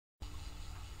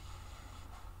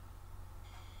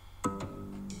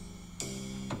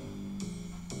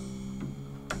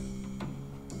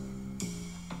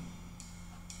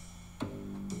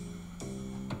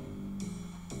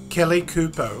Kelly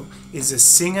Cupo is a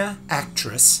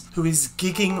singer-actress who is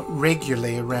gigging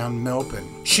regularly around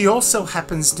Melbourne. She also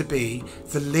happens to be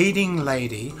the leading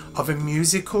lady of a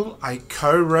musical I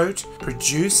co-wrote,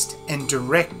 produced and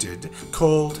directed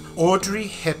called Audrey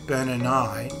Hepburn and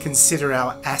I Consider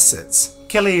Our Assets.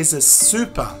 Kelly is a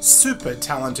super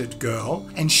talented girl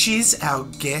and she's our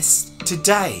guest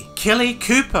today. Kelly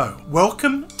Cupo,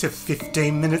 welcome to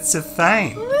 15 Minutes of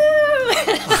Fame.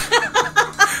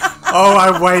 Oh,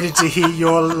 I waited to hear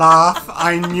your laugh.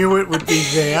 I knew it would be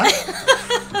there.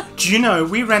 Do you know,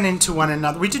 we ran into one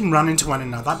another. We didn't run into one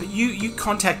another, but you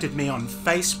contacted me on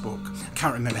Facebook. I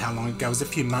can't remember how long ago. It was a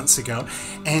few months ago.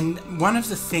 And one of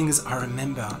the things I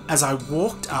remember as I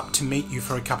walked up to meet you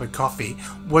for a cup of coffee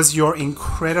was your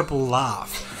incredible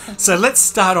laugh. So let's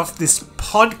start off this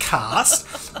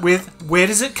podcast with, where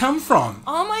does it come from?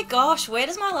 Oh my gosh, where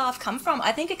does my laugh come from?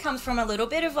 I think it comes from a little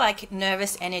bit of like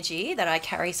nervous energy that I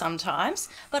carry sometimes,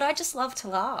 but I just love to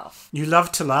laugh. You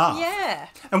love to laugh? Yeah.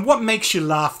 And what makes you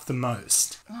laugh the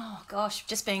most? Oh gosh,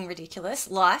 just being ridiculous.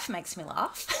 Life makes me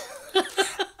laugh.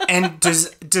 And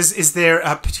is there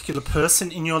a particular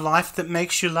person in your life that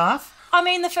makes you laugh? I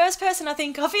mean, the first person I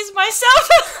think of is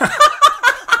myself.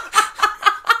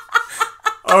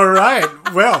 All right.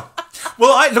 Well,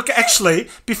 actually,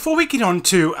 before we get on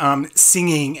to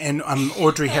singing and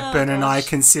Audrey Hepburn and I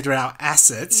Consider Our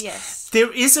Assets, yes,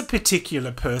 there is a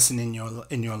particular person in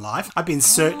your life. I've been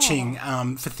searching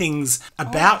for things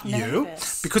about you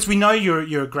because we know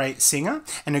you're a great singer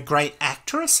and a great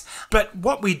actress. But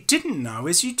what we didn't know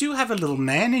is you do have a little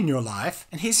man in your life,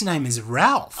 and his name is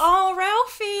Ralph. Oh,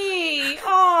 Ralphie.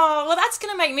 Oh, well, that's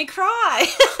going to make me cry.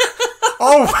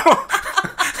 Oh.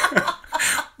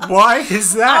 Why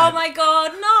is that? Oh my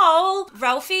God, no.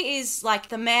 Ralphie is like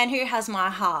the man who has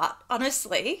my heart,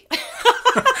 honestly.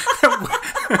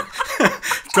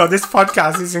 God, this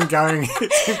podcast isn't going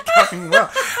well.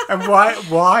 And why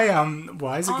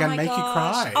is it going to make you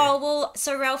cry? Oh, well,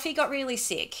 so Ralphie got really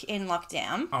sick in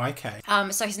lockdown. Oh, okay.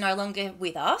 So he's no longer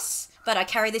with us, but I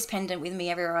carry this pendant with me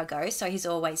everywhere I go, so he's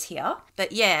always here.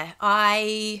 But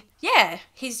he's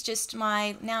just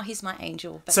he's my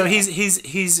angel. But so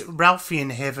he's Ralphie in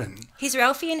heaven. He's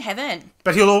Ralphie in heaven.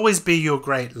 But he'll always be your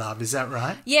great love, is that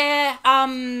right? Yeah,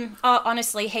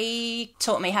 honestly, he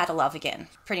taught me how to love again,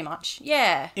 pretty much.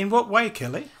 Yeah. In what way,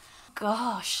 Kelly?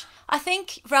 Gosh, I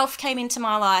think Ralph came into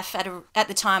my life at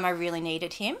the time I really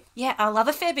needed him. Yeah, our love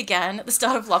affair began at the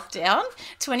start of lockdown,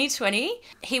 2020.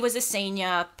 He was a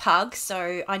senior pug,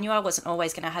 so I knew I wasn't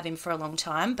always going to have him for a long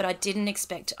time, but I didn't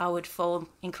expect I would fall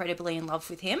incredibly in love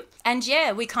with him. And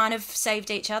yeah, we kind of saved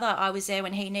each other. I was there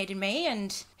when he needed me,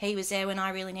 and he was there when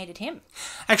I really needed him.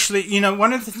 Actually, you know,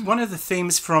 one of the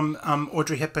themes from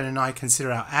Audrey Hepburn and I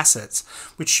Consider Our Assets,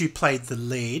 which you played the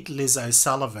lead, Liz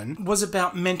O'Sullivan, was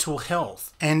about mental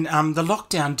health. And the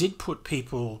lockdown did put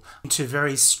people into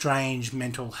very strange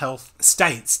mental health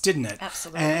states, didn't it?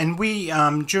 Absolutely. And we,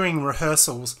 during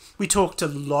rehearsals, we talked a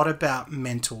lot about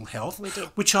mental health, we did,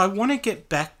 which I want to get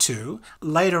back to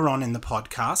later on in the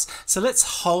podcast. So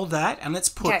let's hold that and let's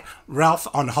put Ralph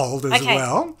on hold as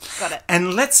well. Got it.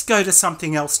 And let's go to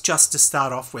something else just to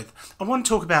start off with. I want to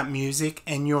talk about music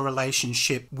and your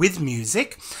relationship with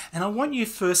music. And I want you,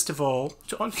 first of all,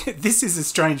 this is a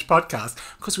strange podcast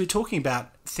because we're talking about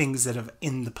things that are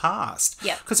in the past.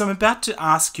 Yeah. Because I'm about to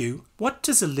ask you, what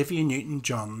does Olivia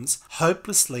Newton-John's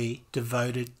Hopelessly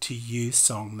Devoted to You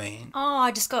song mean? Oh,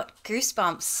 I just got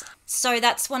goosebumps. So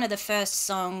that's one of the first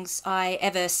songs I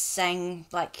ever sang,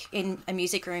 like, in a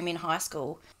music room in high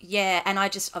school. Yeah, and I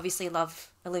just obviously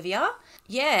love Olivia.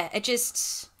 Yeah, it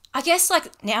just, I guess,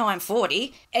 like, now I'm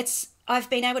 40, I've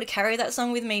been able to carry that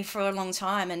song with me for a long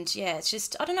time, and yeah, it's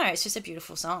just, I don't know, it's just a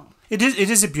beautiful song. It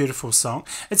is a beautiful song.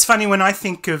 It's funny when I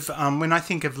think of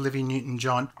Olivia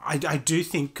Newton-John, I do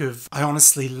think of I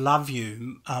Honestly Love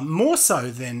You more so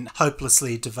than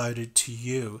Hopelessly Devoted to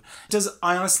You. Does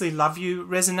I Honestly Love You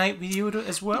resonate with you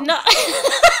as well? No.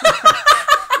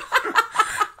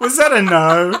 Was that a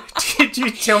no? Did you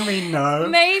tell me no?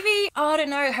 Maybe, I don't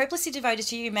know, Hopelessly Devoted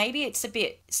to You, maybe it's a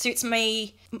bit, suits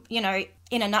me, you know,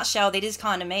 in a nutshell, that is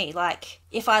kind of me. Like,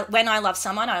 when I love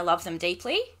someone, I love them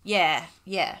deeply. Yeah.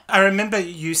 I remember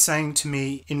you saying to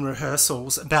me in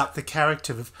rehearsals about the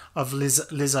character of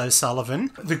Liz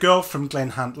O'Sullivan, the girl from Glen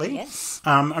Huntly. Yes.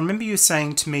 I remember you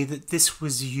saying to me that this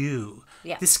was you.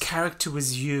 Yeah. This character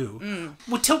was you.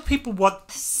 Well, tell people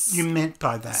what you meant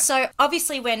by that. So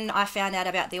obviously when I found out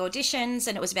about the auditions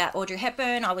and it was about Audrey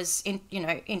Hepburn, I was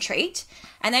intrigued.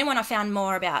 And then when I found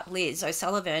more about Liz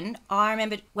O'Sullivan, I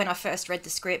remember when I first read the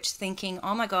script thinking,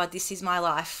 oh my God, this is my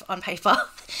life on paper.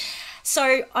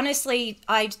 So honestly,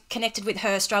 I connected with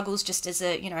her struggles just as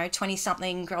a,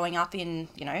 20-something growing up in,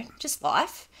 just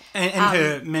life. And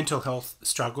her mental health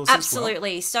struggles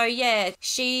Absolutely. as well. So, yeah,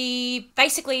 she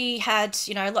basically had,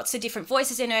 lots of different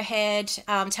voices in her head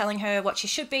telling her what she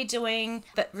should be doing.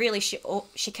 But really,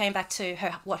 she came back to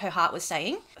what her heart was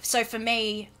saying. So for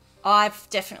me, I've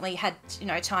definitely had,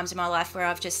 times in my life where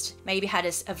I've just maybe had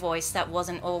a voice that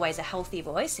wasn't always a healthy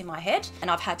voice in my head. And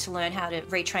I've had to learn how to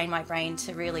retrain my brain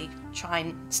to really try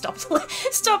and stop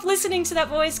listening to that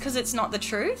voice because it's not the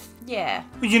truth. Yeah.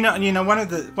 One of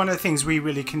the things we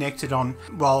really connected on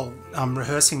while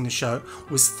rehearsing the show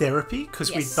was therapy,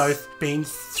 because we'd both been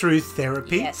through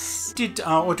therapy. Yes. Did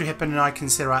Audrey Hepburn and I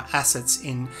consider our assets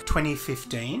in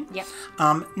 2015? Yep.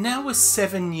 Now we're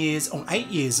 7 years or 8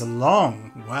 years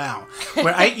along. Wow.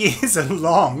 We're 8 years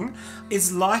along.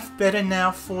 Is life better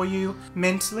now for you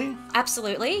mentally?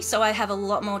 Absolutely. So I have a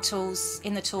lot more tools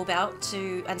in the tool belt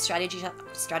and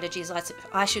strategies,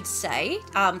 I should say,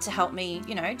 to help me,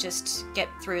 just get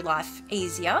through life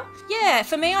easier. Yeah,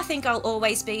 for me, I think I'll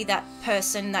always be that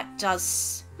person that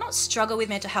does not struggle with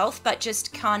mental health, but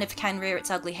just kind of can rear its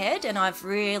ugly head. And I've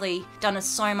really done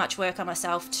so much work on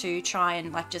myself to try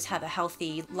and just have a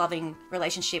healthy, loving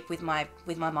relationship with my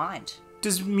mind.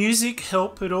 Does music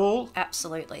help at all?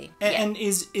 Absolutely. And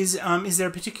is there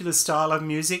a particular style of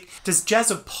music? Does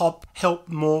jazz or pop help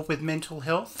more with mental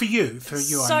health for you?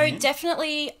 So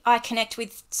definitely, I connect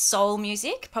with soul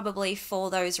music, probably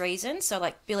for those reasons. So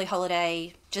like Billie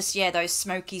Holiday, just those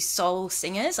smoky soul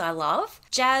singers I love.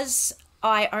 Jazz,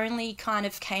 I only kind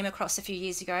of came across a few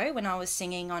years ago when I was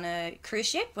singing on a cruise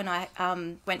ship, when I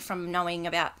went from knowing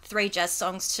about 3 jazz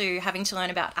songs to having to learn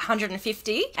about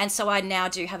 150. And so I now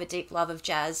do have a deep love of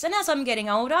jazz. And as I'm getting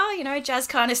older, jazz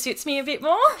kind of suits me a bit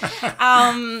more.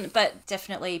 But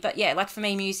definitely, for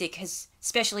me, music has,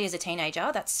 especially as a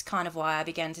teenager, that's kind of why I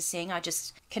began to sing. I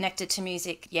just connected to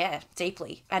music,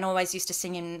 deeply. And always used to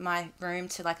sing in my room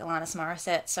to Alanis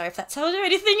Morissette. So if that tells you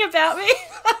anything about me.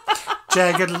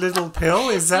 Jagged Little Pill,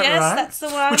 is that right? Yes, that's the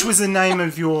one. Which was the name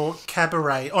of your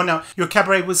cabaret. Oh, no, your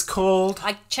cabaret was called?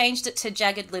 I changed it to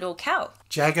Jagged Little Cow.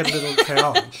 Jagged Little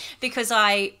Cow. Because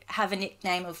I have a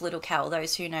nickname of Little Cow.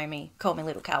 Those who know me call me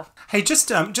Little Cow. Hey, just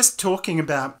talking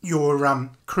about your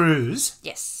cruise.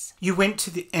 Yes. You went to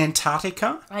the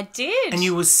Antarctica. I did. And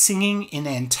you were singing in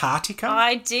Antarctica.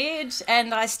 I did.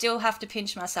 And I still have to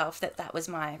pinch myself that was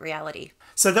my reality.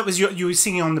 So that was you were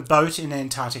singing on the boat in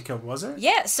Antarctica, was it?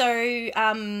 Yeah. So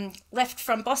left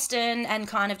from Boston and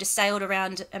kind of just sailed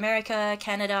around America,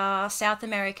 Canada, South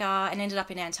America, and ended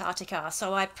up in Antarctica.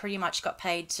 So I pretty much got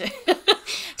paid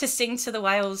to sing to the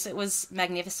whales. It was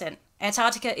magnificent.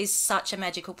 Antarctica is such a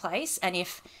magical place, and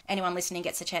if anyone listening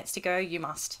gets a chance to go, you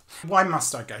must. Why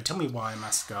must I go? Tell me why I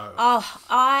must go. Oh,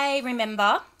 I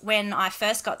remember when I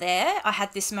first got there, I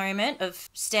had this moment of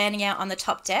standing out on the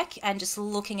top deck and just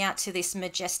looking out to this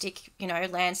majestic,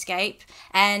 landscape,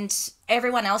 and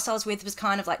everyone else I was with was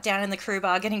kind of down in the crew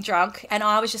bar getting drunk, and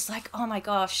I was just like, oh my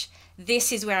gosh,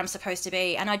 this is where I'm supposed to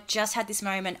be. And I just had this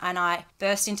moment and I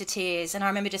burst into tears, and I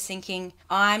remember just thinking,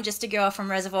 I'm just a girl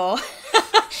from Reservoir.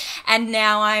 And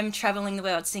now I'm traveling the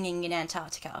world singing in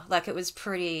Antarctica. It was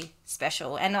pretty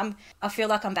special. And I feel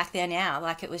like I'm back there now.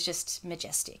 It was just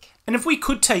majestic. And if we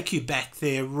could take you back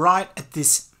there right at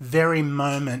this very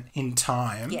moment in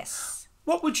time. Yes.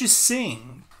 What would you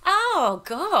sing? Oh,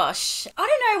 gosh. I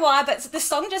don't know why, but the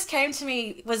song just came to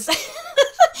me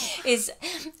is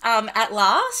At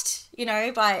Last,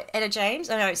 by Etta James.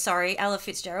 Oh, no, sorry, Ella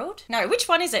Fitzgerald. No, which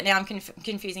one is it? Now I'm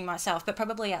confusing myself, but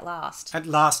probably At Last. At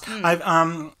Last. I've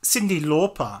Cyndi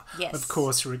Lauper, yes, of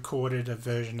course, recorded a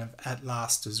version of At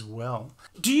Last as well.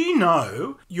 Do you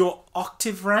know your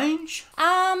octave range?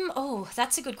 Oh,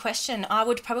 that's a good question. I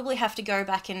would probably have to go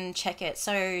back and check it.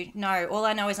 So, no, all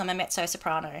I know is I'm a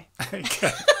mezzo-soprano.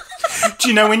 Okay. Do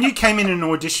you know, when you came in and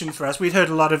auditioned for us, we'd heard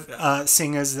a lot of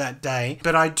singers that day,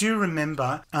 but I do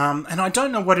remember, and I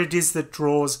don't know what it is that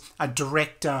draws a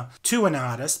director to an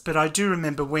artist, but I do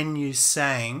remember when you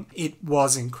sang, it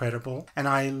was incredible, and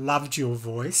I loved your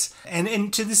voice.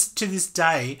 And to this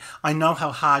day, I know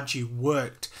how hard you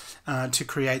worked to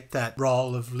create that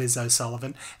role of Liz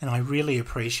O'Sullivan, and I really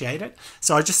appreciate it.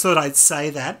 So I just thought I'd say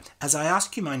that as I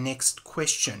ask you my next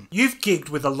question. You've gigged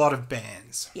with a lot of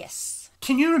bands. Yes.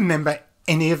 Can you remember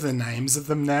any of the names of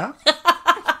them now?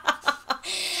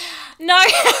 No.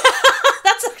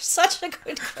 That's such a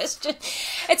good question.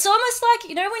 It's almost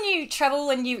like, when you travel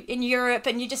and you in Europe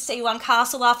and you just see one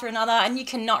castle after another and you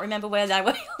cannot remember where they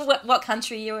were, what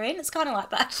country you were in. It's kind of like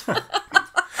that.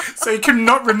 So you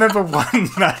cannot remember one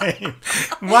name.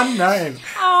 One name.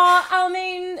 Oh, I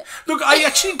mean... Look, Look, I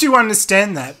actually do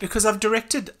understand that because I've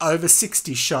directed over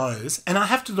 60 shows and I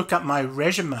have to look up my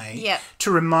resume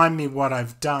to remind me what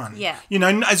I've done. Yeah. You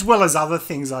know, as well as other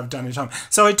things I've done in time.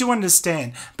 So I do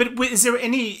understand. But is there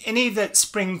any that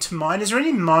spring to mind? Is there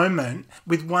any moment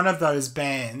with one of those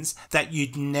bands that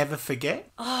you'd never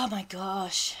forget? Oh my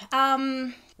gosh.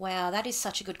 Wow, that is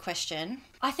such a good question.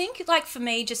 I think, like, for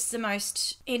me, just the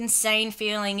most insane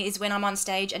feeling is when I'm on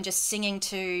stage and just singing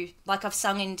to, like, I've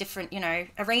sung in different, you know,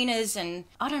 arenas, and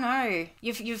I don't know.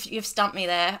 You've stumped me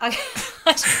there.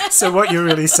 So what you're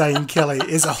really saying, Kelly,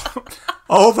 is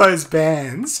all those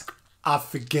bands are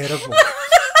forgettable.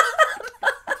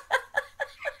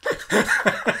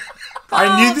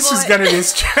 I knew this was going to be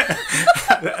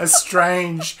a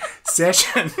strange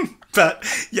session, but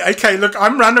yeah, okay. Look,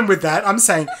 I'm running with that. I'm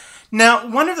saying now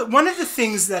one of the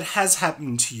things that has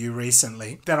happened to you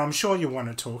recently that I'm sure you want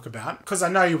to talk about, because I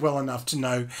know you well enough to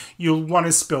know you'll want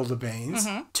to spill the beans.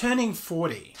 Turning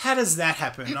 40. How does that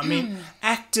happen? I mean,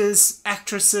 actors,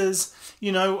 actresses,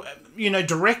 you know,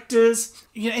 directors,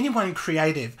 anyone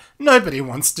creative. Nobody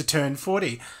wants to turn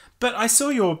 40. But I saw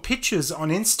your pictures on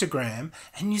Instagram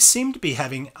and you seem to be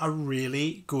having a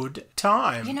really good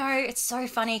time. You know, it's so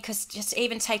funny because just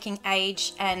even taking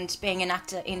age and being an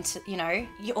actor into, you know,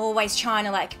 you're always trying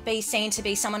to like be seen to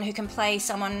be someone who can play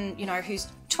someone, you know, who's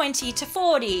 20 to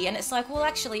 40. And it's like, well,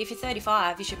 actually, if you're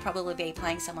 35, you should probably be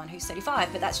playing someone who's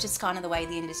 35. But that's just kind of the way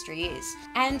the industry is.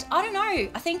 And I don't know,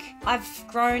 I think I've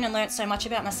grown and learnt so much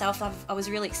about myself. I was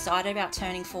really excited about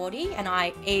turning 40 and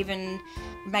I even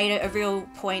made it a real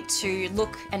point to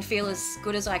look and feel as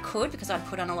good as I could because I'd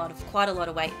put on quite a lot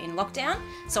of weight in lockdown.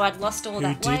 So I'd lost all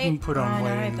that weight. You didn't put on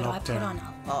weight in lockdown. I put on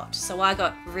a lot. So I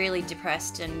got really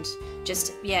depressed and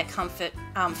just, comfort.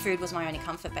 Food was my only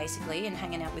comfort basically and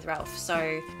hanging out with Ralph.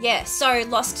 So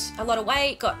lost a lot of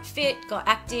weight, got fit, got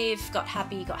active, got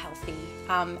happy, got healthy.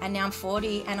 And now I'm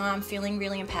 40 and I'm feeling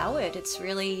really empowered. It's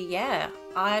really,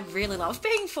 I really love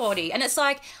being 40. And it's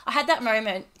like, I had that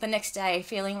moment the next day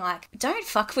feeling like, don't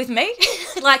fuck with me.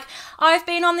 Like, I've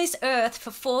been on this earth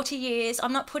for 40 years.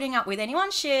 I'm not putting up with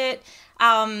anyone's shit.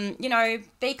 You know,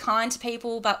 be kind to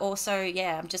people, but also,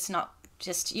 I'm just not,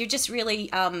 you're just really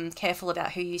careful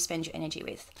about who you spend your energy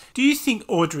with. Do you think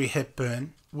Audrey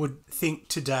Hepburn would think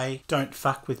today, don't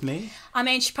fuck with me? I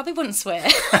mean, she probably wouldn't swear.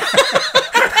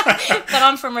 But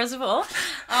I'm from Reservoir.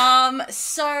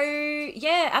 Absolutely.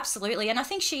 And I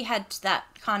think she had that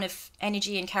kind of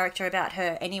energy and character about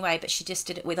her anyway, but she just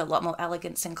did it with a lot more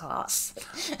elegance and class.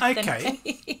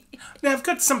 Okay. Now, I've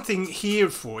got something here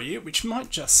for you, which might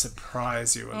just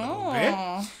surprise you a little bit.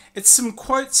 It's some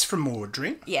quotes from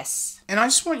Audrey. Yes. And I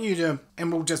just want you to,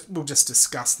 and we'll just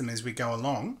discuss them as we go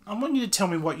along. I want you to tell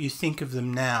me what you think of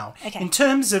them now. Okay. In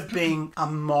terms of being a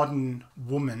modern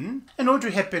woman, and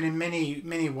Audrey Hepburn in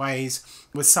many ways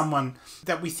was someone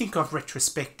that we think of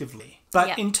retrospectively.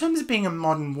 But in terms of being a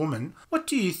modern woman, what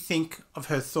do you think of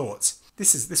her thoughts?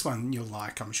 This one you'll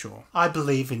like, I'm sure. I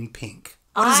believe in pink.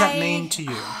 What does that mean to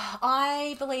you?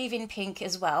 I believe in pink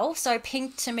as well. So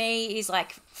pink to me is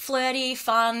like flirty,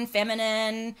 fun,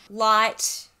 feminine,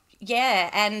 light. Yeah,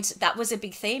 and that was a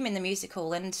big theme in the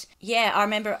musical. And I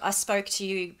remember I spoke to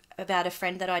you about a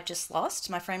friend that I just lost,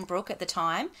 my friend Brooke at the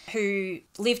time, who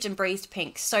lived and breathed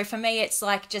pink. So for me, it's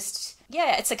like just,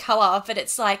 it's a colour, but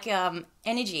it's like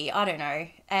energy, I don't know.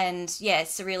 And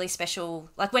it's a really special,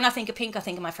 like when I think of pink, I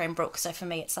think of my friend Brooke. So for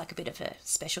me, it's like a bit of a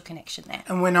special connection there.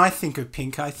 And when I think of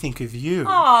pink, I think of you.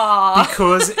 Aww.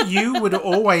 Because you would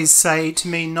always say to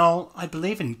me, Noel, I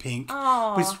believe in pink.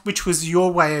 Which was your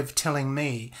way of telling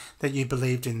me that you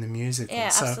believed in the musical. Yeah,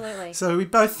 absolutely. So we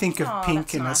both think of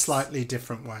pink in a slightly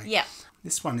different way. Yeah.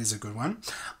 This one is a good one.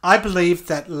 I believe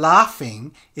that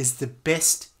laughing is the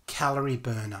best calorie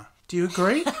burner. Do you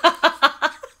agree?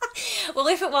 Well,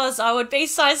 if it was, I would be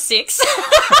size 6.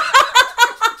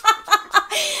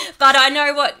 But I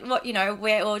know what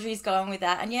where Audrey's going with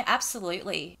that. And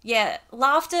absolutely. Yeah,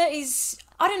 laughter is,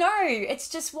 I don't know, it's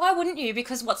just, why wouldn't you?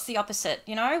 Because what's the opposite,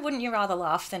 Wouldn't you rather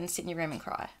laugh than sit in your room and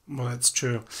cry? Well, that's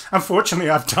true. Unfortunately,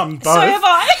 I've done both. So have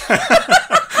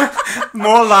I.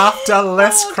 More laughter,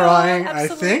 less crying, God, I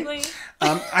think.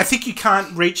 I think you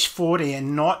can't reach 40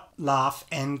 and not laugh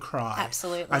and cry.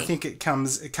 Absolutely. I think it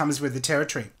comes with the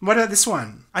territory. What about this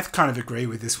one? I kind of agree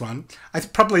with this one. I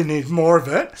probably need more of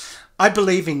it. I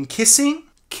believe in kissing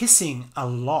a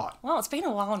lot. Well, it's been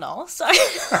a while, Noel. So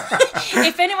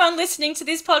if anyone listening to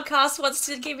this podcast wants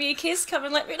to give me a kiss, come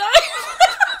and let me know.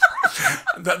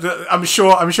 I'm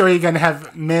sure you're going to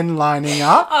have men lining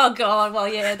up. Oh God,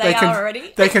 well they are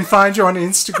already. They can find you on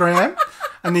Instagram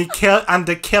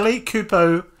under Kelly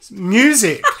Cupo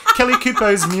music. Kelly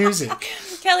Cupo's music.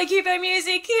 Kelly Cupo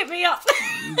music, hit me up.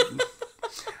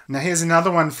 Now here's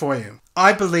another one for you.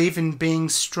 I believe in being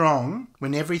strong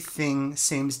when everything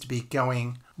seems to be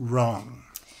going wrong.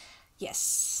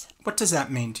 Yes. What does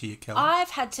that mean to you, Kelly?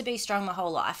 I've had to be strong my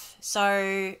whole life.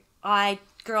 So I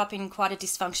grew up in quite a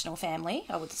dysfunctional family,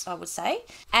 I would say.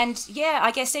 And yeah,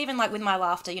 I guess even like with my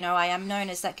laughter, you know, I am known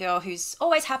as that girl who's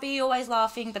always happy, always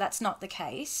laughing, but that's not the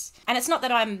case. And it's not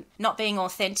that I'm not being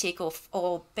authentic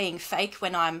or being fake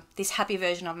when I'm this happy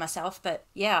version of myself, but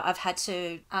yeah, I've had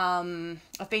to,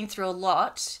 I've been through a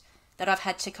lot that I've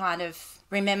had to kind of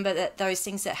remember that those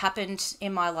things that happened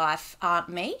in my life aren't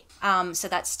me. So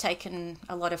that's taken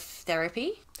a lot of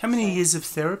therapy. How many years of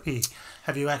therapy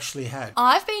have you actually had?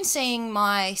 I've been seeing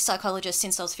my psychologist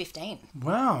since I was 15.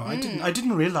 Wow, I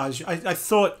didn't realise. I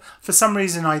thought for some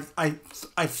reason I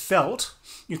felt,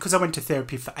 because I went to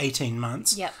therapy for 18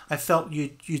 months. Yep. I felt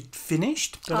you'd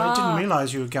finished, but I didn't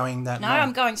realise you were going that long. No,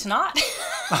 I'm going tonight.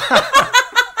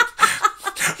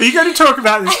 Are you going to talk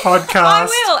about this podcast? I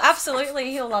will,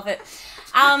 absolutely. He'll love it.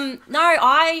 No,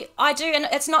 I do, and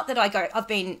it's not that I've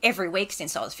been every week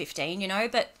since I was 15, you know,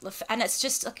 and it's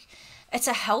just like, it's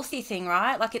a healthy thing,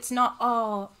 right? Like, it's not,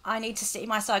 oh, I need to see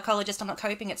my psychologist, I'm not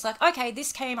coping. It's like, okay,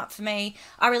 this came up for me,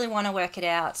 I really want to work it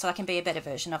out so I can be a better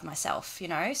version of myself, you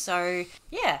know? So,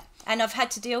 yeah, and I've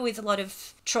had to deal with a lot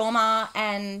of trauma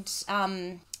and,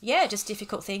 just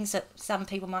difficult things that some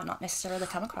people might not necessarily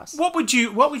come across. What would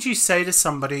you say to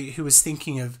somebody who was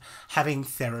thinking of having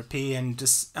therapy and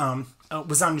just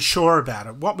was unsure about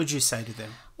it? What would you say to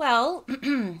them? Well,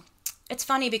 it's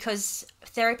funny because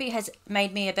therapy has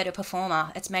made me a better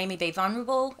performer. It's made me be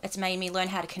vulnerable. It's made me learn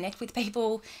how to connect with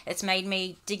people. It's made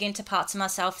me dig into parts of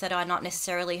myself that I not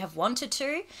necessarily have wanted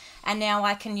to. And now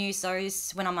I can use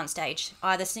those when I'm on stage,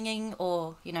 either singing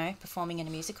or, you know, performing in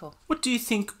a musical. What do you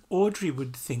think Audrey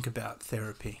would think about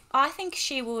therapy? I think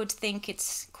she would think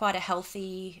it's quite a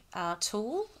healthy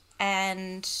tool,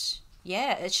 and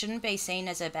yeah, it shouldn't be seen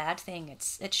as a bad thing.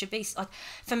 It should be, like,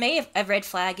 for me, a red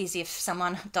flag is if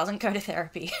someone doesn't go to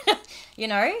therapy. You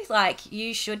know, like,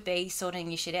 you should be sorting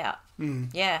your shit out.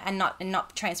 Yeah, and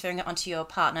not transferring it onto your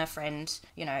partner, friend,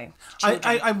 you know, children.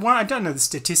 I don't know the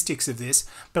statistics of this,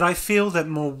 but I feel that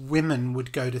more women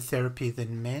would go to therapy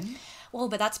than men. Well,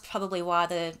 but that's probably why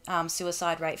the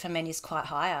suicide rate for men is quite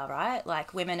higher, right?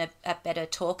 Like, women are better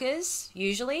talkers,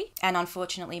 usually. And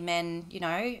unfortunately, men, you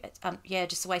know,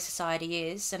 just the way society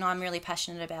is. And I'm really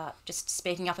passionate about just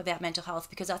speaking up about mental health,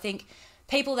 because I think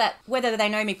people that, whether they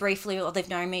know me briefly or they've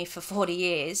known me for 40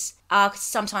 years, are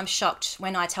sometimes shocked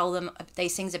when I tell them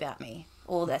these things about me,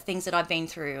 or the things that I've been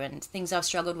through and things I've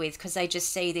struggled with, because they just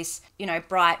see this, you know,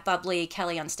 bright, bubbly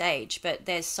Kelly on stage. But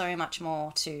there's so much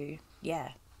more to,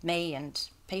 me and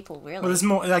people, really. Well, there's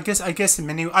more. I guess in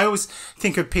many. I always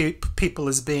think of people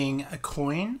as being a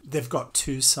coin. They've got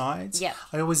two sides. Yeah.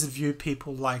 I always view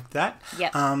people like that. Yeah.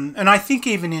 And I think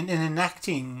even in an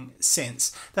acting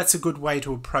sense, that's a good way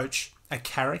to approach a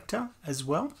character as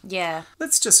well. Yeah.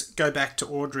 Let's just go back to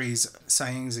Audrey's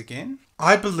sayings again.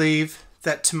 I believe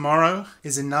that tomorrow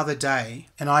is another day,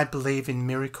 and I believe in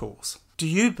miracles. Do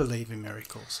you believe in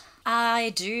miracles?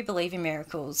 I do believe in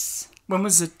miracles. When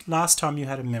was the last time you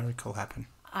had a miracle happen?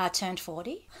 I turned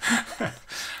 40.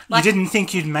 You didn't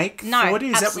think you'd make 40?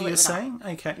 No, Is that what you're not. saying?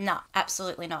 Okay. No,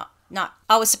 absolutely not. No.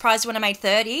 I was surprised when I made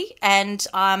 30, and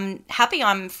I'm happy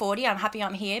I'm 40. I'm happy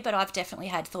I'm here, but I've definitely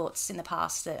had thoughts in the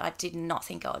past that I did not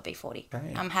think I would be 40.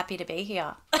 Okay. I'm happy to be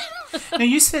here. Now,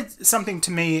 you said something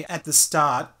to me at the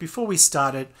start. Before we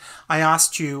started, I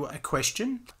asked you a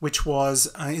question, which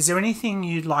was, is there anything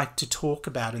you'd like to talk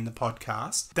about in the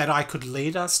podcast that I could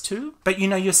lead us to? But, you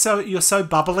know, you're so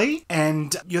bubbly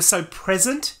and you're so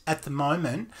present at the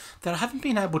moment that I haven't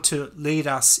been able to lead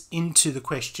us into the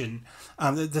question,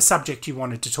 the subject you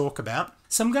wanted to talk about.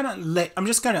 So I'm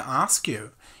just going to ask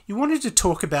you. You wanted to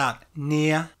talk about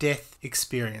near-death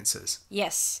experiences.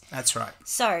 Yes. That's right.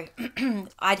 So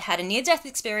I'd had a near-death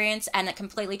experience, and it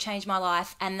completely changed my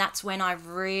life, and that's when I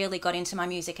really got into my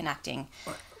music and acting.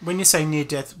 When you say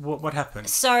near-death, what happened?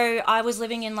 So I was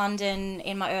living in London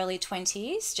in my early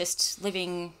 20s, just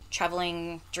living,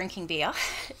 travelling, drinking beer,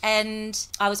 and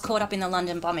I was caught up in the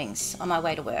London bombings on my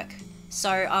way to work. So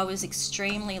I was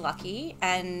extremely lucky,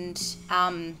 and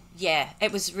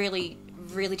it was really,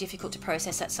 really difficult to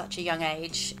process at such a young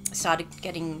age. I started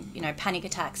getting, you know, panic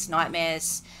attacks,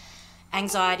 nightmares,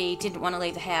 anxiety, didn't want to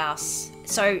leave the house.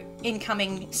 So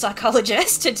incoming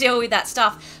psychologist to deal with that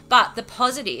stuff. But the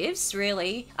positives,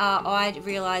 really, I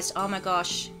realised, oh my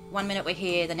gosh, one minute we're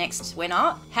here, the next we're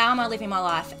not. How am I living my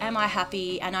life? Am I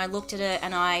happy? And I looked at it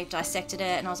and I dissected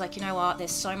it, and I was like, you know what,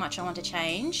 there's so much I want to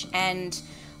change. And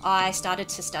I started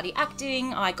to study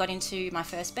acting. I got into my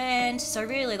first band. So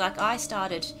really, like, I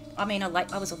I mean,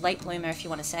 I was a late bloomer, if you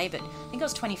want to say, but I think I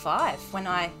was 25 when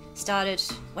I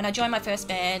joined my first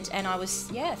band, and I was,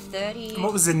 30.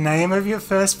 What was the name of your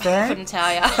first band? Couldn't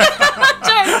tell you.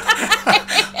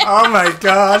 Oh my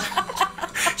God.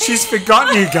 She's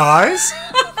forgotten, you guys.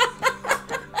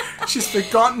 She's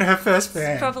forgotten her first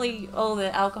band. Probably all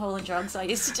the alcohol and drugs I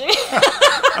used to do.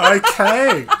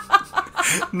 Okay.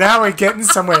 Now we're getting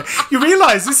somewhere. You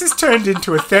realise this has turned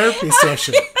into a therapy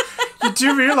session. You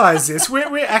do realise this.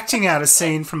 We're acting out a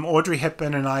scene from Audrey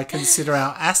Hepburn and I Consider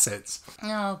Our Assets.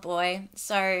 Oh, boy.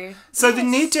 So the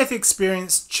near-death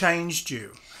experience changed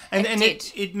you. And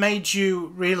it made you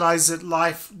realise that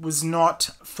life was not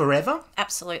forever?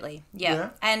 Absolutely, yeah.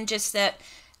 And just that,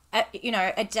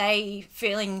 a day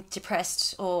feeling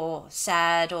depressed or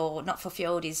sad or not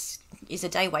fulfilled is a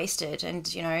day wasted.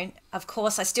 And, of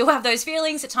course, I still have those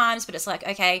feelings at times, but it's like,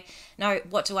 okay, no,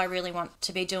 what do I really want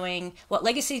to be doing? What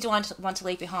legacy do I want to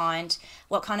leave behind?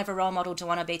 What kind of a role model do I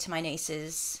want to be to my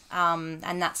nieces?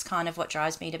 And that's kind of what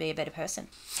drives me to be a better person.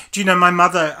 Do you know, my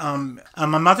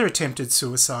mother attempted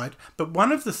suicide, but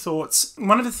one of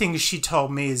the things she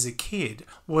told me as a kid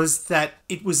was that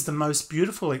it was the most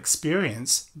beautiful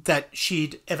experience that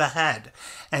she'd ever had,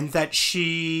 and that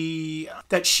she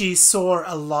saw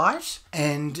a light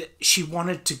and she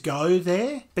wanted to go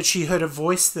there, but she heard a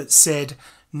voice that said,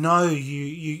 no,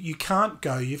 you can't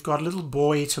go. You've got a little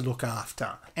boy to look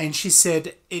after. And she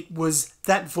said it was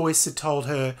that voice that told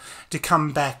her to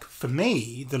come back for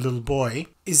me, the little boy,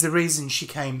 is the reason she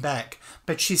came back.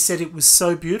 But she said it was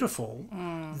so beautiful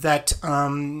that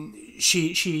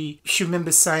she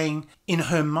remembers saying in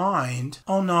her mind,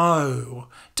 oh no,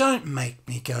 don't make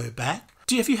me go back.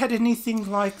 Have you had anything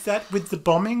like that with the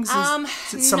bombings?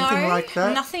 Is it something like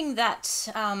that? Nothing that...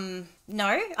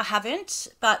 no, I haven't.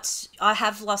 But I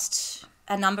have lost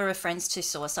a number of friends to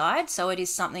suicide. So it is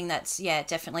something that's,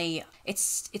 definitely...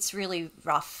 It's really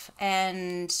rough.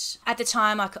 And at the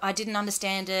time, I didn't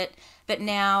understand it. But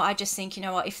now I just think, you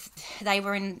know what, if they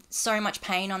were in so much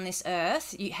pain on this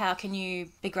earth, how can you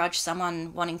begrudge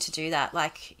someone wanting to do that?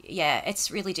 Like,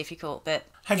 it's really difficult, but...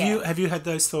 Have you had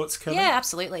those thoughts, Kelly? Yeah,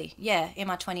 absolutely. Yeah, in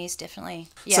my 20s, definitely.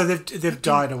 Yeah. So they've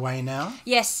died away now?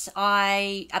 Yes,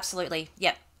 absolutely.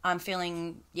 Yep. I'm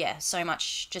feeling, so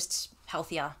much just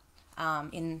healthier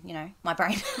in, my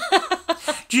brain.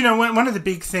 Do you know, one of the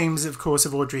big themes, of course,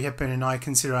 of Audrey Hepburn and I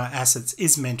Consider Our Assets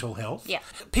is mental health. Yeah.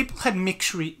 People had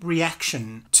mixed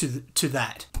reaction to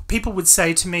that. People would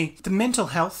say to me, the mental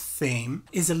health theme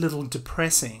is a little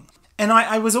depressing. And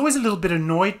I was always a little bit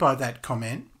annoyed by that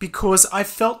comment, because I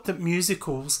felt that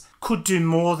musicals could do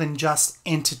more than just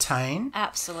entertain.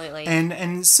 Absolutely.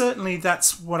 And certainly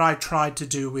that's what I tried to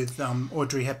do with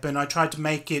Audrey Hepburn. I tried to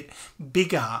make it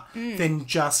bigger than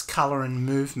just colour and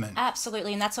movement.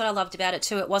 Absolutely, and that's what I loved about it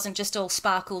too. It wasn't just all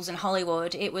sparkles and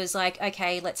Hollywood. It was like,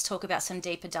 okay, let's talk about some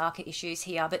deeper, darker issues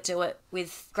here, but do it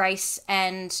with grace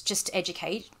and just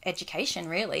education,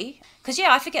 really. Because,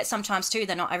 I forget sometimes too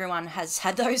that not everyone has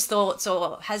had those thoughts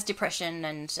or has depression,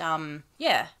 and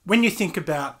When you think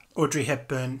about Audrey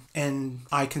Hepburn and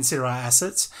I Consider Our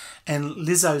Assets and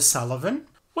Liz O'Sullivan,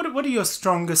 what are your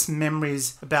strongest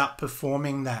memories about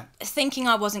performing that? Thinking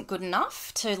I wasn't good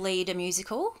enough to lead a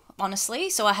musical, honestly.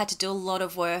 So I had to do a lot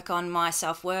of work on my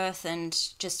self-worth and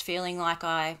just feeling like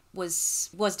I was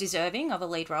deserving of a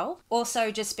lead role. Also,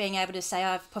 just being able to say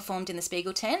I've performed in the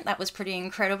Spiegel tent, that was pretty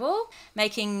incredible.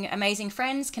 Making amazing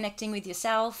friends, connecting with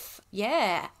yourself.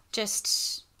 Yeah,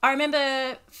 just... I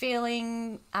remember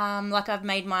feeling like I've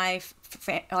made my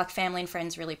family and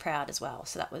friends really proud as well.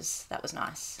 So that was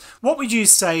nice. What would you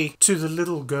say to the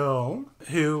little girl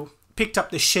who picked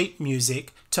up the sheet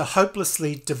music to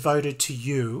Hopelessly Devoted to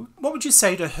You? What would you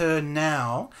say to her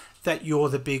now that you're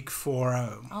the big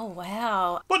 4-0? Oh,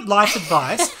 wow. What life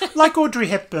advice, like Audrey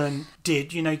Hepburn did,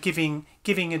 giving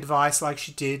advice like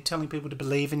she did, telling people to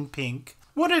believe in pink.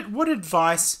 What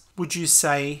advice would you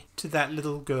say to that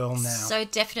little girl now? So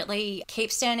definitely keep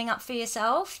standing up for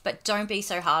yourself, but don't be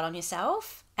so hard on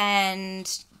yourself,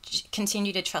 and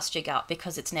continue to trust your gut,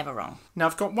 because it's never wrong. Now,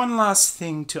 I've got one last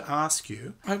thing to ask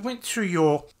you. I went through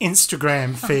your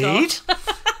Instagram feed,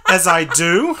 as I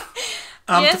do,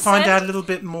 to find out a little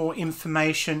bit more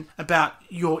information about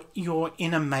your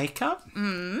inner makeup,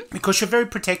 because you're very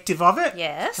protective of it.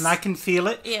 Yes. And I can feel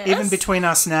it, even between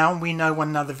us now, and we know one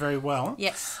another very well.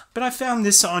 Yes. But I found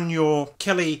this on your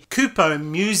Kelly Cupo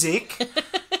music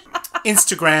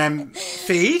Instagram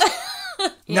feed.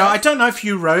 Now, I don't know if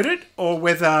you wrote it or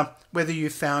whether you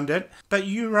found it, but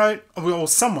you wrote, or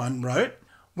someone wrote,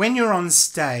 when you're on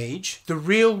stage, the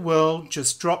real world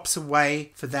just drops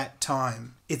away for that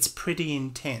time. It's pretty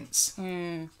intense.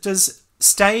 Does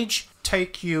stage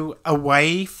take you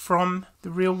away from the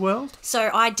real world? So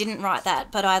I didn't write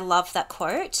that, but I love that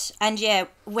quote. And yeah,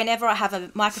 whenever I have a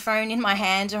microphone in my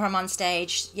hand or I'm on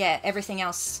stage, yeah, everything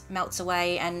else melts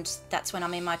away, and that's when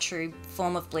I'm in my true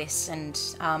form of bliss, and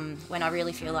when I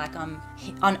really feel like I'm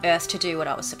on earth to do what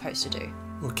I was supposed to do.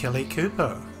 Well, Kelly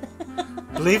Cupo,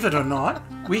 believe it or not,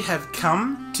 we have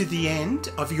come to the end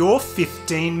of your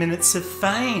 15 minutes of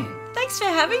fame. Thanks for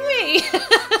having me.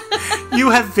 You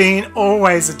have been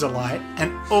always a delight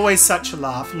and always such a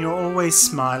laugh, and you're always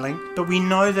smiling. But we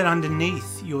know that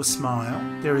underneath your smile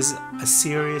there is a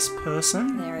serious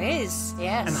person. There is,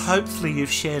 yes. And hopefully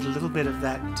you've shared a little bit of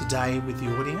that today with the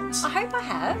audience. I hope I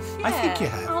have. Yeah. I think you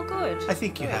have. Oh, good. I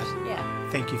think you have.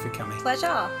 Yeah. Thank you for coming.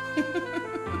 Pleasure.